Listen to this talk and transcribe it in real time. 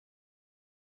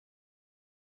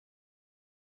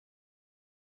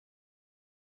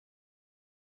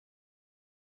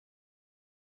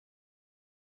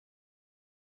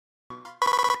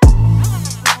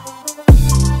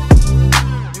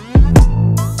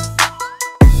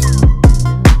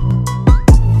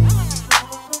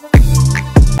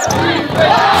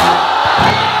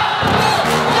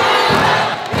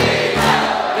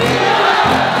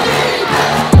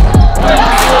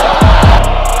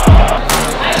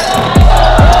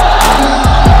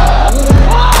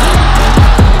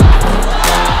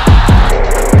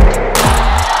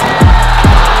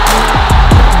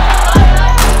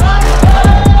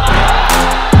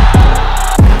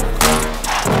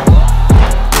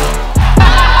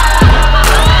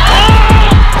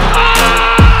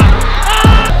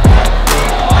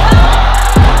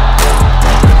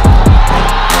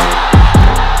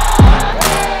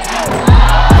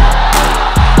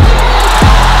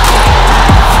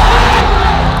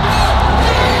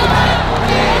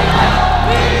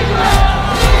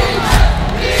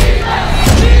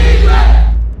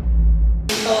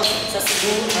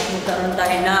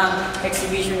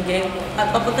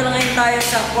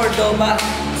Cordova.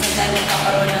 Isang tayo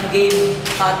magkakaroon ng game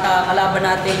at kalaban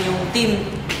natin yung team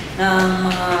ng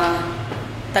mga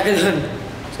taga doon.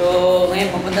 So ngayon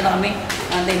pupunta na kami.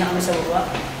 Antay na kami sa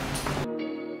baba.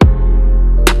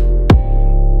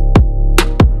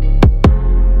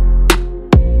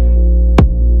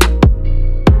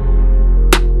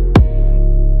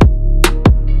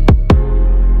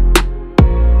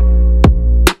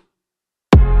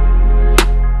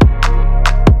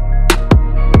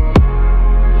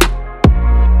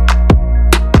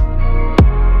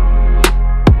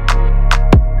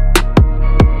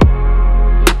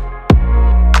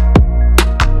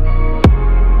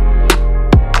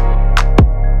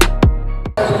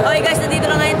 Okay guys, nandito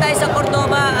na ngayon tayo sa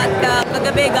Cordova at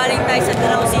kagabi galing tayo sa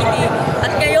GALAW City.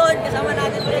 At ngayon, kasama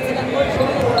natin ulit sila coach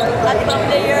at ibang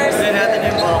players. Pwede natin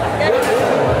yung ball.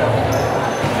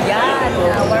 Yan,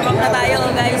 warm up na tayo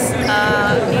guys.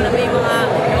 May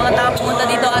mga tao pumunta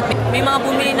dito at may mga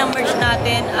bumili ng merch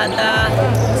natin at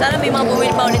sana may mga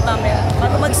bumili pa ulit mamaya.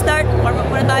 Bago mag-start, warm up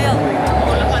muna tayo.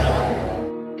 Wala pa naman.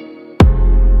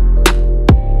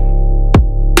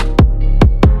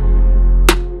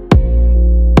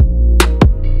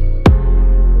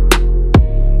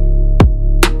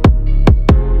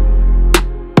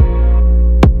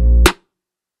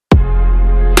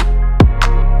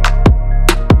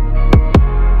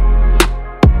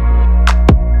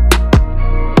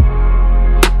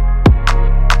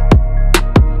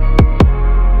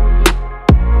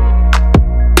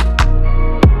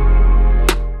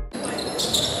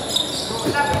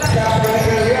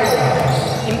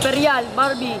 Imperial,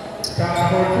 Barbie.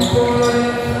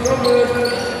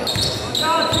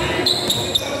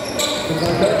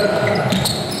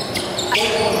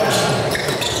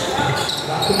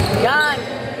 Yan.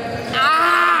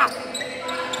 Ah!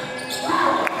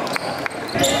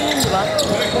 Diba?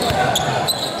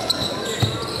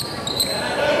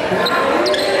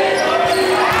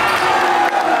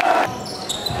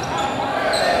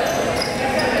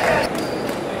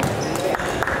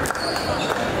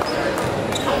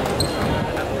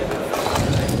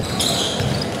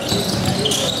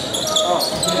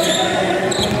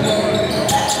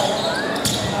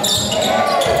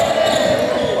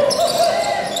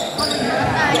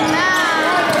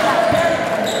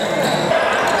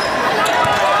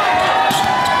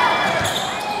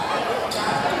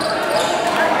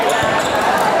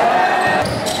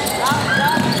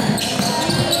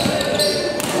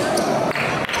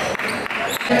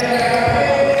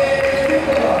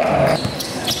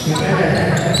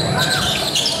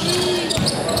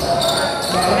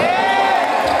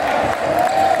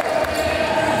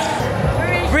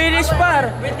 British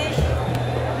par. British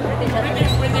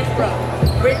bro.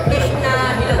 British na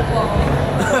hilot po.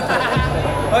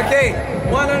 Okay,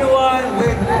 one-on-one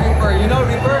with Reaper. You know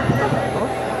Reaper?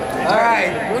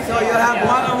 Alright, so you'll have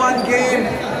one-on-one game.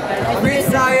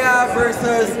 Messiah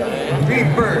versus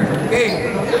Reaper.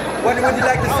 Okay, what would you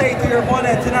like to say to your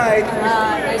opponent tonight?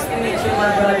 Nice to meet you,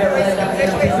 my brother.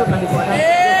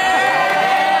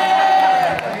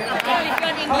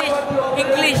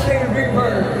 English.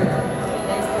 Reaper.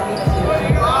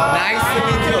 Nice to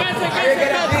meet you. You're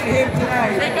gonna beat him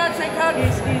tonight. Shake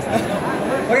hands.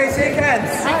 Okay, shake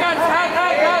hands.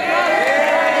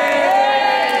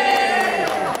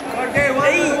 Okay,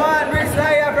 one-on-one.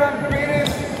 Messiah from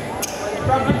British.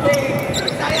 From Britain.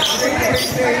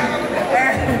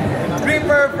 And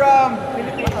Reaper from.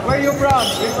 Where are you from,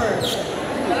 Reaper?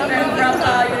 I'm from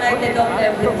United of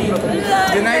Everything.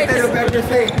 United of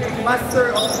Everything.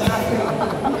 Master of nothing.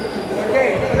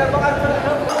 Okay, palapakan mo na.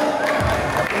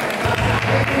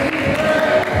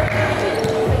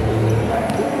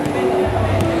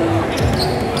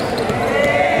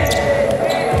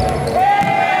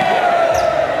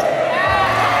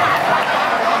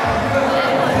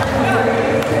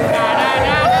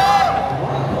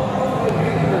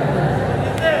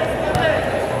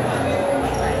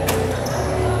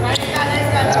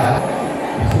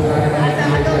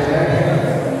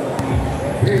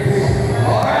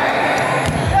 All right.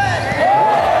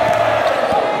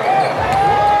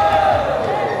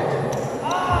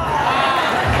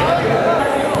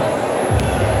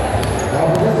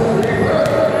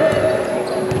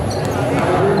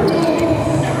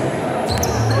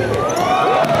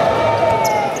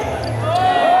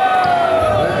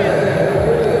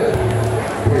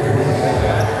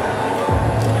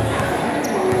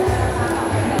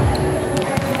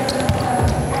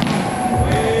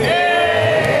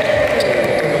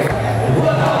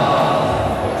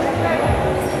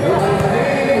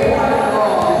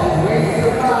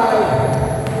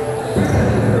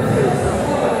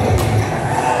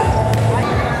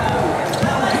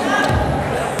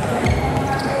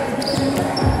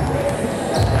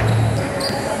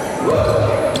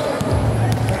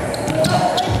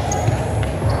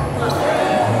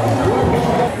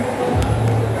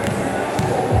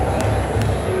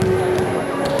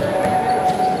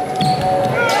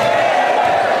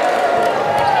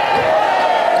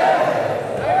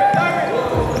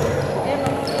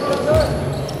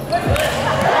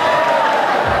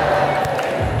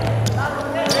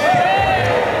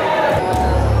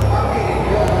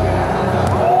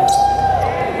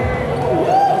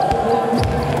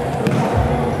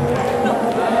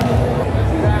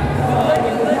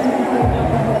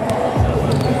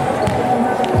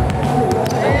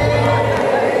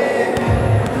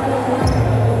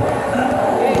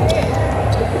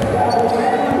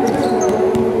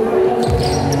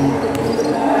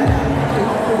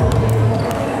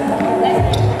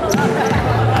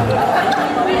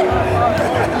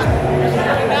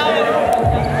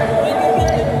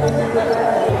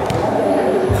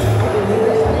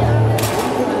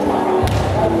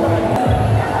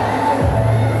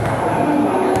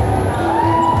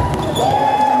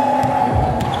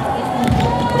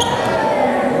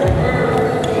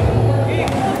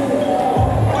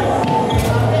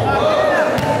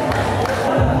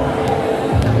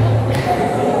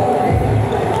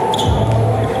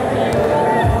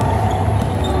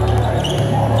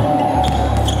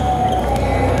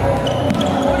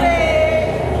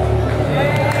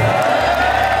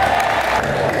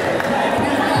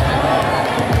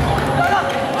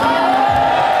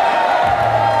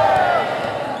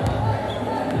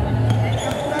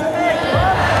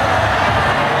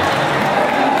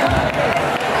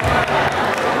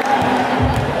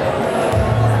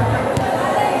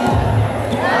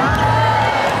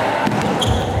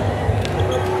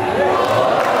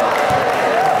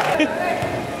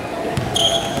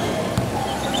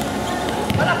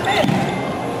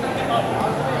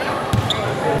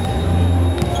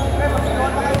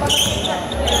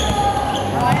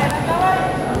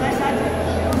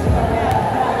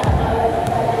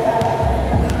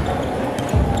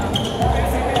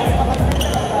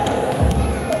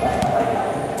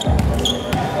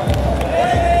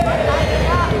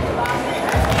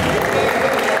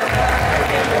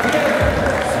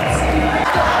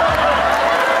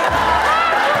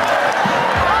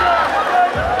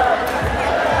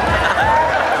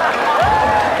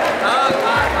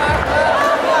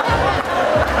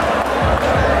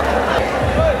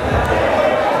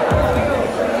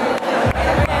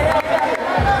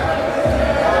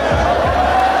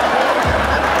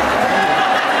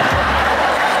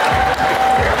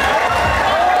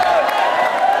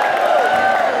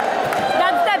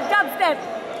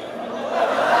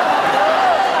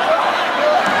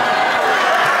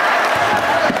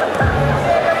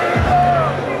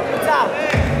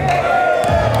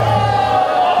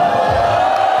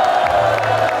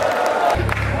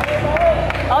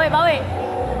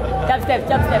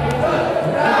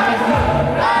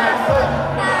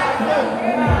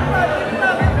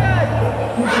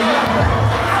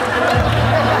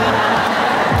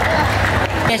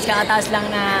 Yes, kakataas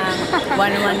lang na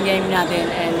 1-1 game natin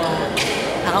and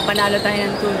nakapanalo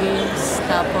tayo ng 2 games.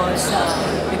 Tapos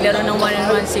naglaro ng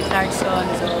 1-1 si Clarkson.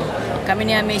 So kami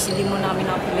niya Macy, di muna kami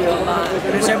nakapili pa.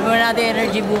 Reserve muna natin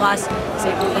energy bukas kasi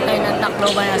pupunta tayo ng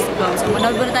Tacloban na Stadium. So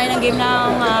manood muna tayo ng game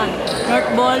ng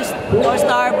North Balls,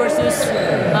 All-Star versus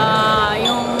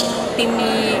yung team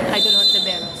ni Idol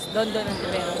Hontiveros. Don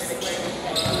Hontiveros.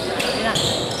 Yun na.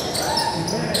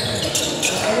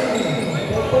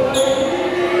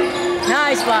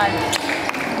 Nice one!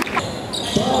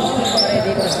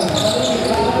 Ready to see.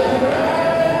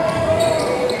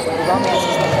 Diba may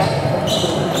assist na siya?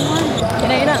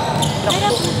 Ina.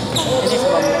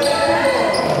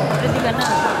 Ready ka na.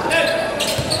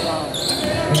 Wow.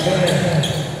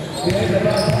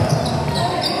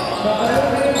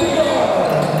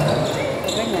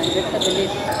 Ganyan, direct na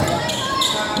delete.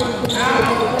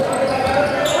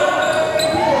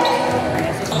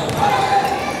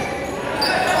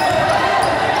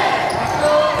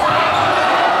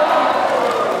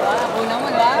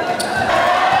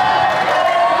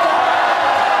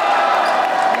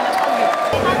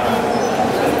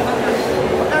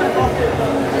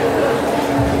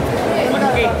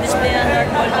 Display ng North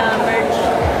Mall na merch.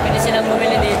 Pwede silang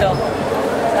bumili dito.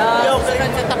 Sa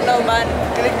susunod sa Tacloban.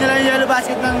 Click nyo lang yung yellow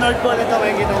basket ng North Pole. Ito,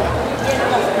 may ginawa.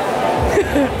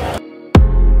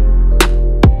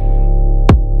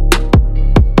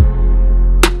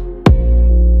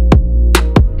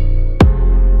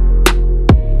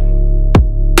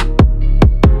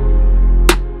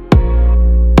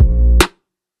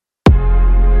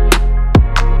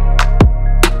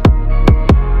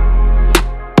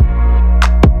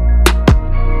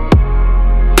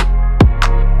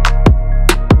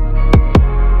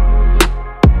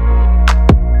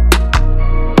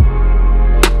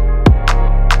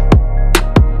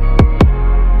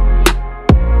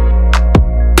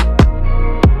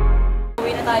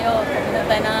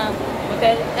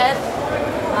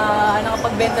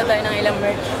 Nakapagbenta tayo ng ilang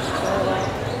merch. So,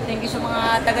 thank you sa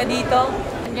mga taga dito.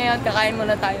 Ngayon, kakain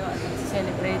muna tayo at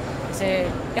celebrate. Kasi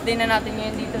din na natin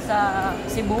ngayon dito sa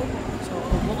Cebu. So,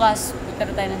 bukas, punta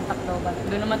tayo ng Tacloban.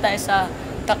 Doon naman tayo sa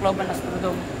Tacloban na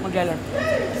Stadium maglalaro.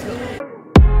 So,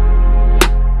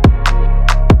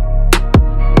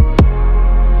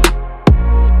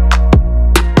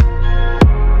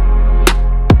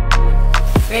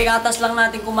 okay, katas lang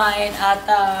natin kumain at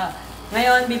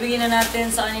ngayon, bibigyan na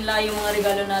natin sa kanila yung mga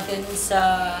regalo natin sa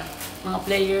mga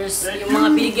players. Yung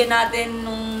mga binigyan natin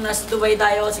nung nasa Dubai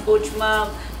tayo, si Coach Mam,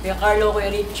 Kuya Carlo,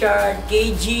 Kuya Richard,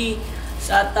 KG.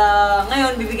 At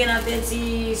ngayon, bibigyan natin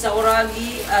si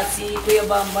Sakuragi at si Kuya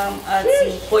Bambam at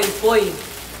si Poy Poy.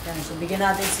 Yan, so bigyan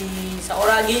natin si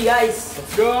Sakuragi, guys.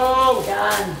 Let's go!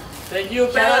 Yan. Thank you,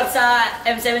 Shoutout Pep! sa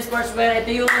M7 Sportswear.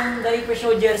 Ito yung The REAPER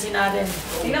Show jersey natin.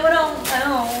 Tingnan mo na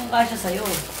kung kasya sa'yo.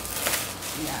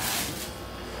 Yan.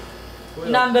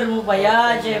 Number mo pa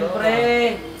yan, syempre.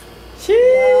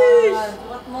 Sheesh!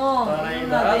 Sukat mo.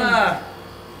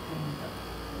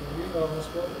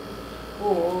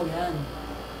 Oo, yan.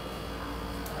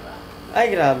 Ay,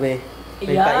 grabe.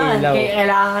 May Yan, pa-ilaw.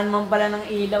 kailangan man pala ng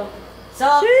ilaw.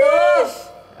 Sakto!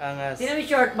 Sheesh! Angas. Sino may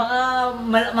short? Baka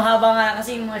mahaba nga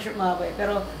kasi yung mga short mahaba eh.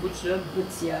 Pero, Boots yan.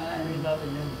 boots yan. natin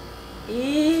yan.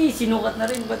 Sinukat na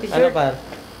rin pati Ano shirt. par?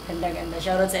 Ganda-ganda.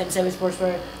 Shoutout sa M7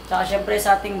 Sportswear. Tsaka syempre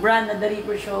sa ating brand na The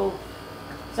REAPER Show.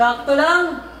 Sakto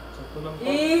lang! Sakto lang pa.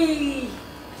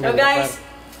 So guys,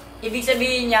 ibig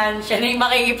sabihin yan, siya na yung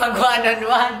makikipag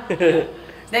one-on-one.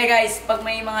 Dahil guys, pag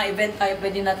may mga event tayo,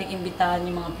 pwede nating imbitahan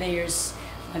yung mga players,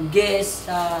 mag-guest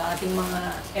sa ating mga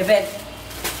event.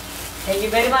 Thank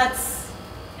you very much!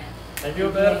 Thank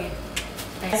you, Pep.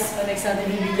 Guys, next natin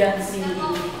bibigyan si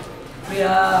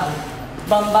Kuya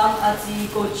Bambang at si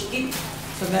Coach Kit.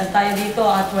 So meron tayo dito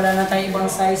at wala na tayong ibang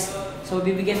size. So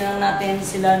bibigyan na lang natin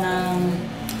sila ng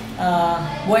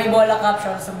buhay bola cup.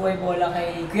 Shoutout sa buhay bola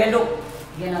kay Kuya Luke.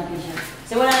 Bigyan natin siya.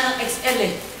 Kasi wala nang XL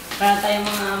eh. Wala tayong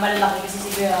mga malalaki kasi si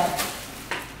Kuya,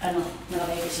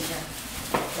 malaki kasi siya.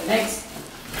 So next.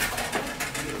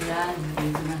 Yan,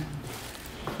 dito na.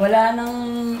 Wala nang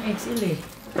XL eh.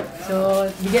 So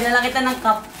bigyan na lang kita ng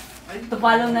cup.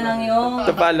 Tupalo na lang yung...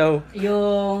 Tupalo.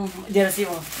 Yung jersey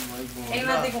mo.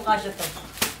 Tingnan natin kung kasya to.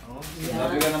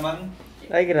 Sabi ka naman.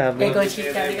 Ay, grabe. Kay Coach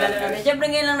Chief, regalo natin. Siyempre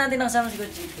ngayon lang natin nakasama si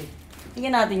Coach Chief.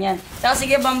 Tingnan natin yan. Saka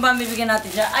sige, Bambam, bibigyan natin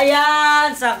siya.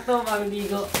 Ayan! Sakto,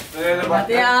 pamiligo.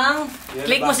 Pati ang...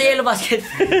 Click mo sa yellow basket.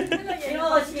 Sino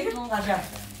mo, Coach Chief, kung kasya?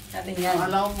 Natin yan.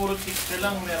 Akala ko puro chicks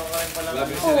na lang. Meron ka rin pala.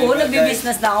 Oo,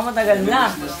 nagbi-business na ako, matagal na.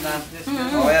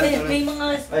 Okay, May mga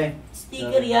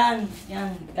sticker yan.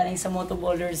 Yan, galing sa Moto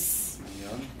Bowlers.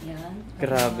 Yan.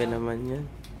 Grabe naman yan.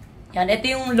 Yan, ito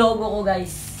yung logo ko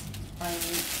guys.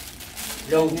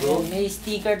 Logo? May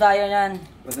sticker tayo yan.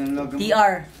 Ba't ang logo mo?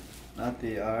 TR.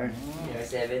 TR.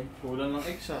 TR7. Kulang ng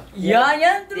X ah.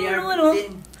 Yan. Tulungan mo.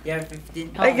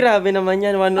 TR15. Ay, grabe naman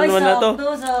yan. 1-on-1 na to.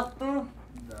 Sakto.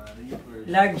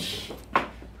 Large.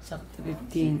 Sakto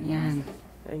 15. Yan.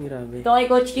 Ay, grabe. Ito kay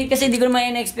Coach Kit kasi hindi ko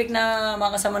naman in-expect na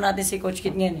makasama natin si Coach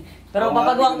Kit ngayon. Pero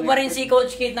papagawa ko pa rin si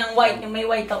Coach Kit ng white. Yung may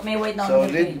white na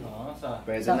Solid. Sa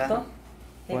Pwede sakto. na.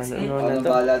 XL. Ano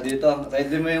bala dito?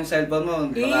 Ready mo yung cellphone mo.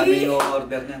 Marami yung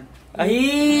order niyan. Ay,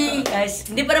 guys,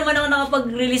 hindi pa naman ako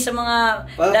nakapag-release sa mga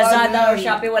Paano Lazada or yan?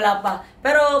 Shopee, wala pa.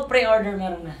 Pero pre-order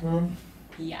meron na.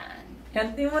 Yan.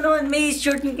 Yan, tingnan mo naman, may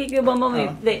short yung kay Bamba mo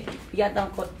eh. Hindi, bigatan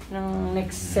ko ng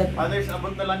next set. Others,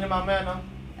 abot na lang niya mamaya, no?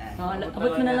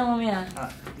 Abot mo na lang mamaya.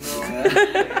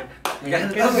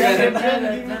 Hindi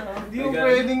mo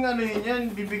pwedeng ano yun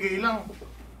yan, bibigay lang.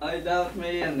 Ay, dapat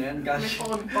may yan. May Cash.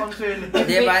 pansel.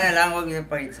 Hindi pa na lang, huwag niyo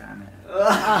pakita sa amin.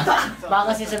 Baka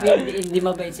kasi sabihin, hindi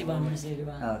mabait si Bamba siya, di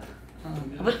ba? Ah.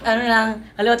 Abot, ano lang,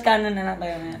 aliwat kanan na lang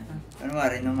tayo ngayon. Ano nga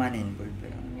rin naman involved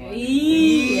pero.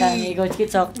 Yan, may Coach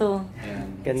Kit, sakto.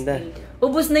 Ganda.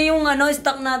 Ubus na yung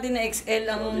stock natin na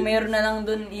XL. Ang meron na lang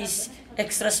dun is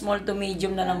extra small to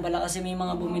medium na lang pala kasi may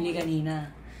mga bumili kanina.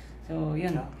 So,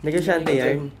 yun. Negosyante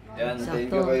yan. Yan, thank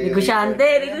Sakto. you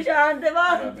kayo. Negosyante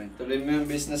ba? Grabe. Tuloy mo yung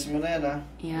business mo na yan, ha?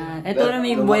 Yan. Ito na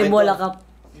may buhay bola cup.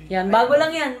 Yan. Bago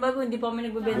lang yan. Bago. Hindi pa kami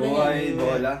nagbebenta Buhay, niyan.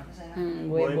 bola.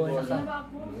 Buhay bola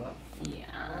cup.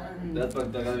 Yan. Dapat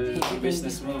pagtagal yung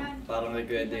business mo, parang may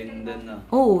kwede yun din, na.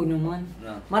 Oo naman.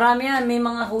 No. Marami yan. May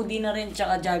mga hoodie na rin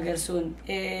tsaka jogger soon.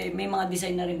 May mga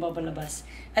design na rin papalabas.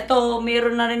 Ito,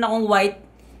 mayroon na rin akong white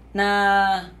na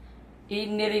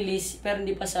i-release pero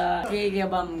hindi pa sa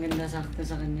Gabam. Ganda, sakto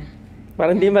sa kanya.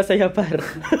 Parang di masaya par.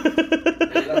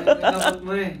 Kailangan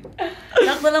mo eh.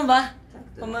 Sakto lang ba?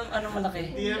 Ano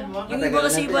malaki? Yung iba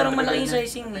kasi parang malaking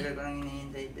sizing eh. Tagal ko nang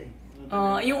hinihintay ito eh.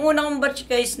 Yung unang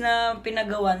batch guys na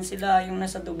pinagawan sila yung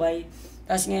nasa Dubai.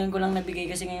 Tapos ngayon ko lang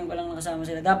nabigay kasi ngayon ko lang nakasama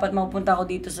sila. Dapat mapupunta ako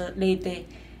dito sa Leyte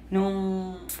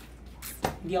nung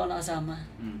hindi ako nakasama.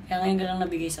 Kaya ngayon ko lang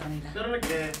nabigay sa kanila. Pero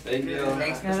Thank you.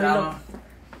 Next kasama.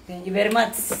 Thank you very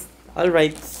much.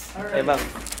 Alright. Okay, bang.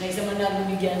 Next naman natin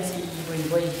bigyan si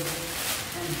Boy.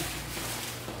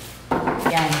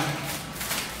 Yan.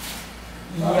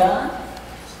 Yan.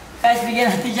 Guys,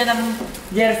 bigyan natin siya ng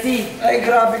jersey. Ay,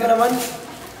 grabe ka naman.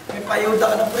 May payuda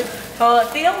ka na po eh.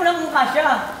 Tingnan mo lang kung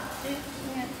kasya.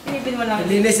 Pinipin mo lang.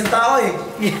 Linis yung tao eh.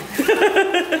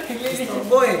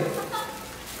 Turbo eh.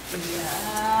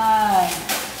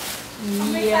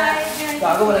 Yan.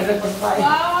 Bago wala nagpas pa eh.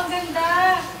 Wow, ang ganda!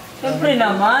 Siyempre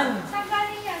naman. Saan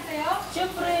galing yan sa'yo?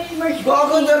 Siyempre, merch.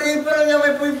 Bago na REAPER niya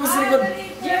may puy-puy sa likod.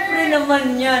 Siyempre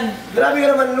naman yan. Grabe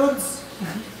ka naman, Lods.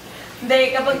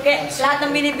 Hindi, kapag lahat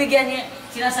ng binibigyan niya,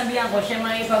 sinasabihan ko, siya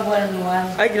mga ipagwanuhan.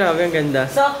 Ay, grabe. Ang ganda.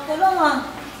 Sakto lang ah.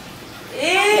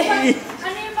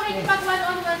 Ano yung makikipag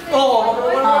one-on-one sa'yo? Oo,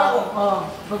 magpapalala ako. Oo,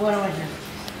 pagwanuhan siya.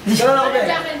 Ganun ako, Ano, be.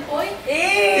 Jack and Poy?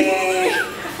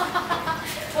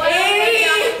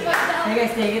 Hey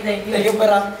guys, thank you. Thank you,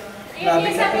 pera. Grabe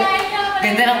Yung ka. sabihin niya.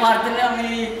 Ganda ng kwarto nila,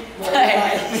 may...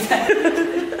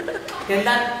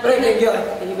 Ganda. Pre, thank you.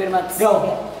 Thank you very much.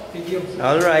 Go. Thank you.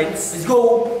 Alright. Let's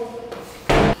go.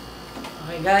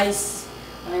 Okay guys,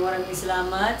 maraming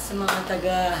salamat sa mga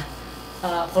taga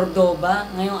Cordova.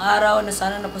 Ngayong araw na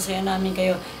sana napasaya namin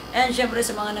kayo. And syempre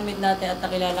sa mga na-meet natin at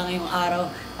nakilala ngayong araw.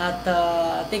 At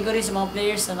thank you rin sa mga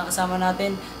players na nakasama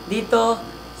natin dito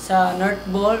sa North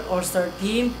Ball All-Star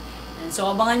Team. And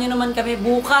so abangan nyo naman kami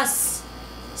bukas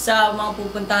sa mga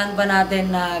pupuntahan pa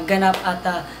natin na ganap. At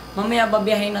mamaya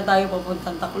babiyahin na tayo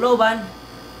papuntang Tacloban.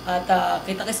 At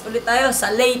kita-kits ulit tayo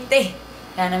sa Leyte.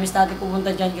 Kaya na-miss natin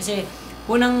pupunta dyan kasi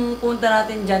unang punta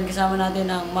natin dyan kasama natin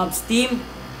ang Mavs team.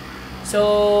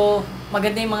 So,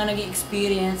 maganda yung mga naging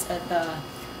experience at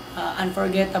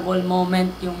unforgettable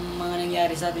moment yung mga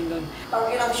nangyari sa atin doon. Ang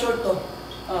ilang short to.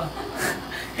 Oh.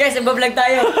 Guys, iba-vlog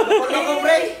tayo. Wala ko,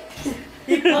 pre.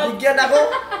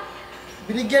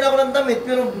 Binigyan ako ng damit,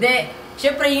 pero... Hindi,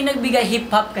 syempre yung nagbigay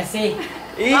hip-hop kasi.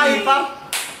 Ay,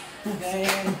 pap!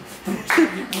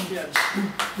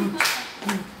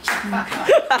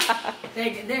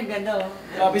 Hindi, ang ganda oh.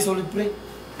 Grabe, solid, pre.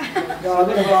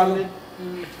 Grabe, nagbago.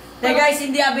 Guys,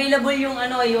 hindi available yung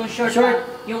yung short.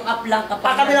 Yung up lang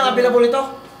kapag... Kami lang available ito?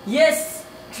 Yes!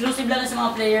 Exclusive lang sa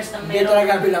mga players na Hindi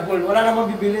talaga available. Wala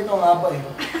namang bibili ito, ang haba eh.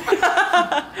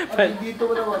 At dito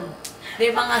mo naman. Hindi,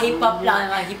 mga hip-hop lang.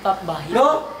 Mga hip-hop ba?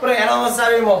 No? Pre, ano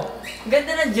masasabi mo? Ang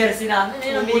ganda ng jersey namin.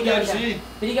 Ayun, binigyan ko siya.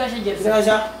 Binigyan ko siya jersey. Sino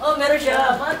siya? Oh, meron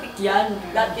siya. Matik yan.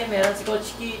 Lahat yan meron. Si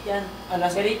Coach Keith yan.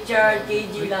 Si Richard,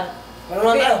 KG, lahat. Ano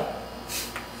lang tayo?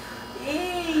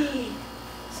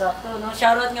 Sakto, no?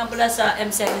 Shoutout nga pala sa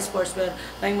M7 Sportswear.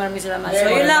 Maraming salamat. So,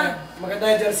 yun lang.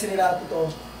 Maganda yung jersey nila, totoo.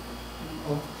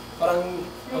 Oh, parang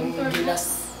ang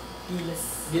Gilas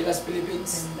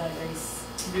Philippines.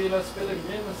 Gilas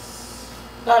Pilipinas.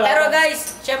 Pero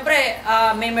guys, syempre,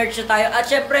 may merch na tayo. At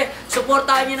syempre,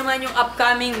 supportahan nyo naman yung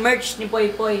upcoming merch ni Poy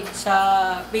Poy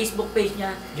sa Facebook page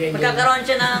niya. Magkakaroon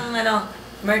siya ng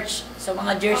merch sa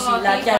mga jersey, lahat yan.